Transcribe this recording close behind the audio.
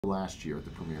Last year at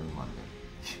the premiere in London,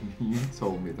 you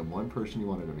told me the one person you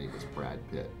wanted to meet was Brad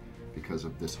Pitt because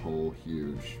of this whole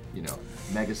huge,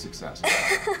 mega success.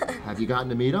 Have you gotten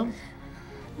to meet him?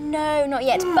 No, not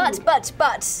yet.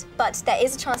 But there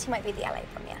is a chance he might be at the LA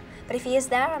premiere. But if he is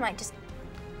there,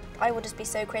 I will just be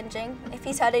so cringing. If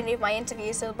he's heard any of my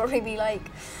interviews, he'll probably be like.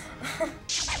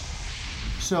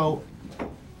 So,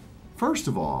 first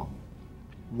of all,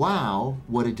 wow,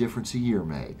 what a difference a year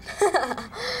makes.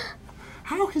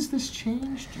 How has this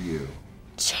changed you?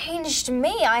 Changed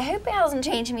me? I hope it hasn't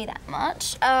changed me that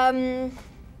much. Well,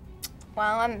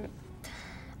 I'm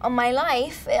on my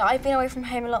life. I've been away from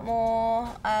home a lot more.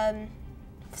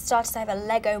 Started to have a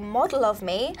Lego model of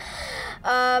me.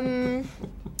 I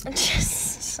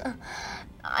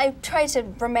try to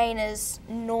remain as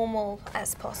normal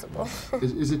as possible.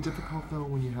 Is it difficult though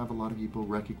when you have a lot of people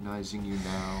recognizing you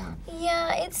now?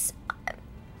 Yeah,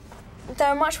 there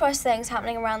are much worse things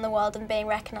happening around the world than being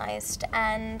recognized,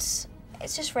 and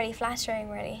it's just really flattering,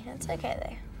 really. It's okay,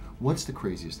 though. What's the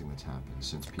craziest thing that's happened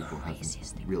since people haven't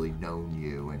really known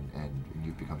you and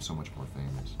you've become so much more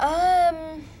famous?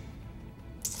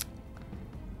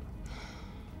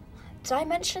 Did I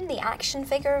mention the action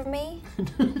figure of me?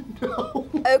 No.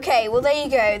 Okay, well there you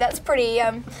go. That's pretty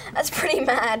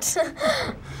mad.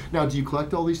 Now, do you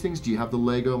collect all these things? Do you have the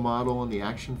Lego model and the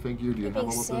action figure? Do you have all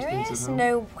of those things at home?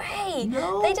 No way.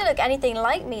 No? They don't look anything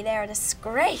like me. They're a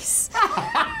disgrace.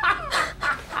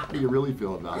 How do you really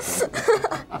feel about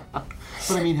that?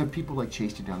 But I mean, have people like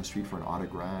chased you down the street for an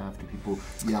autograph? Do people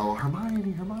yell,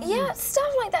 Hermione, Hermione? Yeah,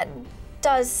 stuff like that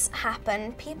does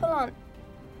happen. People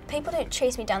don't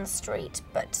chase me down the street,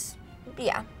 but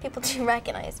yeah, people do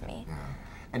recognize me. Yeah.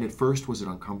 And at first, was it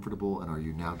uncomfortable, and are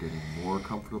you now getting more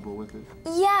comfortable with it?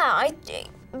 Yeah,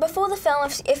 before the film,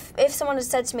 if someone had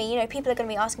said to me, people are going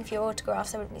to be asking for your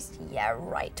autographs, I would be, yeah,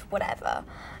 right, whatever.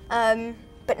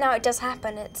 But now it does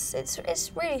happen. It's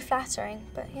really flattering,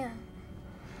 but yeah.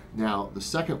 Now, the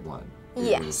second one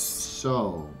is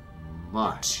so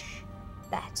much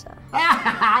better.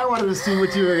 I wanted to see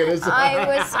what you were going to say.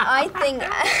 I think...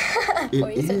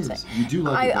 It is. You do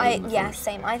like it better than the yeah, first.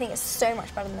 same. I think it's so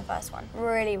much better than the first one.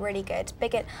 Really, really good.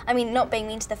 I mean, not being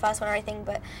mean to the first one or anything,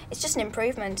 but it's just an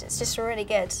improvement. It's just really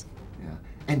good. Yeah.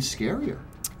 And scarier.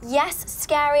 Yes,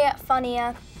 scarier,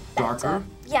 funnier, better. Darker?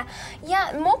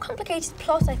 Yeah, more complicated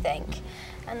plot, I think.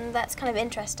 And that's kind of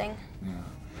interesting. Yeah.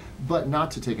 But not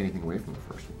to take anything away from the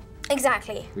first one.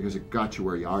 Exactly. Because it got you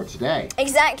where you are today.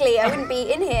 Exactly. I wouldn't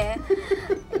be in here.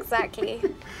 Exactly.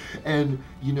 And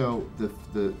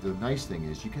the nice thing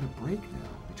is you get a break now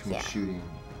between shooting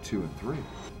 2 and 3.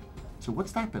 So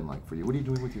what's that been like for you? What are you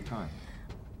doing with your time?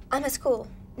 I'm at school.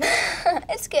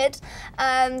 It's good.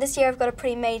 This year I've got a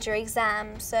pretty major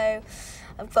exam, so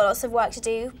I've got lots of work to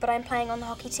do, but I'm playing on the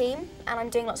hockey team and I'm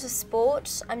doing lots of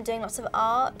sport. I'm doing lots of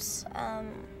art.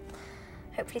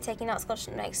 Hopefully taking art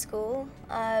scholarship next school.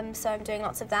 So I'm doing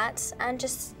lots of that and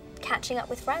just catching up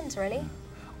with friends, really.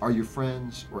 Are your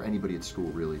friends or anybody at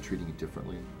school really treating you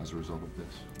differently as a result of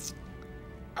this?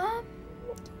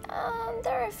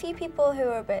 There are a few people who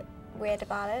are a bit weird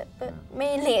about it, but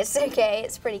mainly it's okay.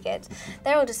 It's pretty good.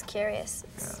 They're all just curious.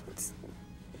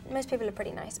 Most people are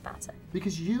pretty nice about it.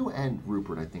 Because you and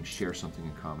Rupert, I think, share something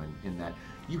in common in that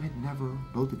you had never,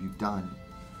 both of you, done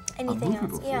anything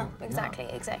else? Before. Yeah, exactly.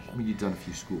 I mean, you've done a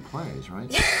few school plays,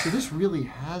 right? So this really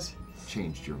has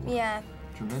changed your life. Yeah.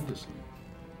 Tremendously.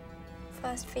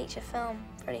 First feature film,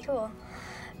 pretty cool.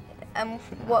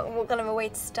 What kind of a way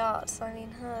to start? I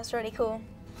mean, that's really cool.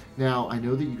 Now, I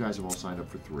know that you guys have all signed up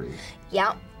for 3.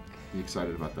 Yeah. You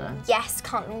excited about that? Yes,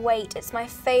 can't wait. It's my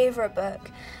favourite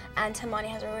book, and Hermione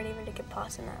has a really, really good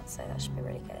part in that, so that should be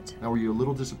really good. Now, were you a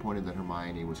little disappointed that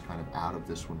Hermione was kind of out of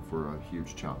this one for a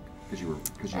huge chunk? Because you were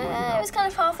it was kind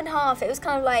of half and half. It was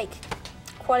kind of like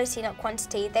quality, not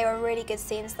quantity. They were really good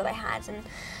scenes that I had,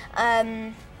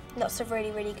 and lots of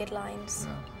really, really good lines.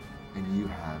 Yeah. And you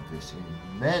have this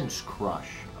immense crush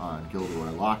on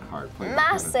Gilderoy Lockhart.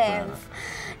 Massive.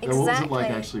 Exactly. Now, what was it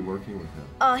like actually working with him?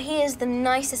 Oh, he is the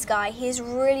nicest guy. He is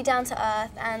really down to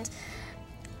earth, and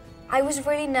I was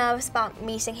really nervous about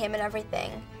meeting him and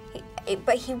everything.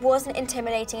 But he wasn't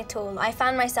intimidating at all. I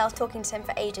found myself talking to him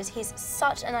for ages. He's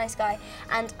such a nice guy,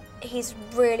 and he's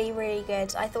really, really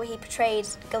good. I thought he portrayed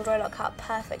Gilderoy Lockhart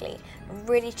perfectly.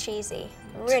 Really cheesy,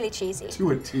 really cheesy.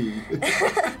 To a T.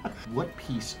 What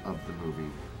piece of the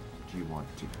movie do you want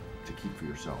to keep for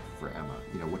yourself, for Emma?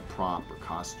 What prop or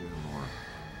costume or?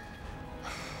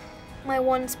 My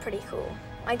wand's pretty cool.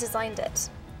 I designed it.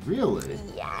 Really?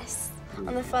 Yes.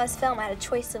 On the first film, I had a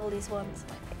choice of all these wands.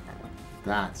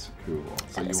 That's cool.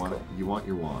 So you want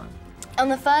your wand. On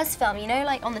the first film, you know,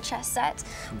 like on the chess set,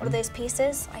 one of those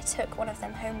pieces, I took one of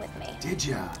them home with me. Did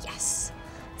ya? Yes.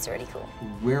 It's really cool.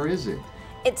 Where is it?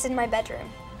 It's in my bedroom.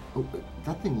 Oh,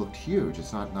 that thing looked huge.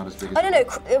 It's not as big as... Oh,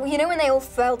 no, you know when they all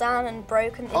fell down and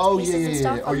broke into pieces and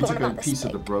stuff? Oh, you took a about piece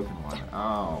of the broken one. Yeah.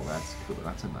 Oh, that's cool.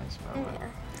 That's a nice memory. Yeah,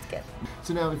 it's good.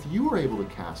 So now, if you were able to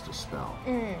cast a spell,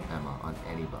 Emma, on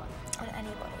anybody,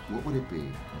 what would it be,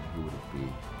 and who would it be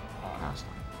cast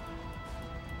on?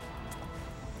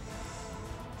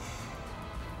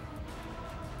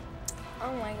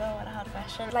 Oh my god, what a hard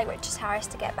question. Like Richard Harris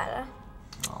to get better.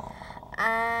 Aww.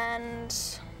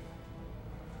 And...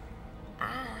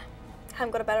 I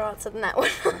haven't got a better answer than that one.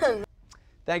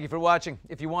 Thank you for watching.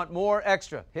 If you want more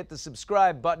extra, hit the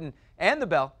subscribe button and the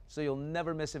bell so you'll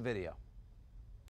never miss a video.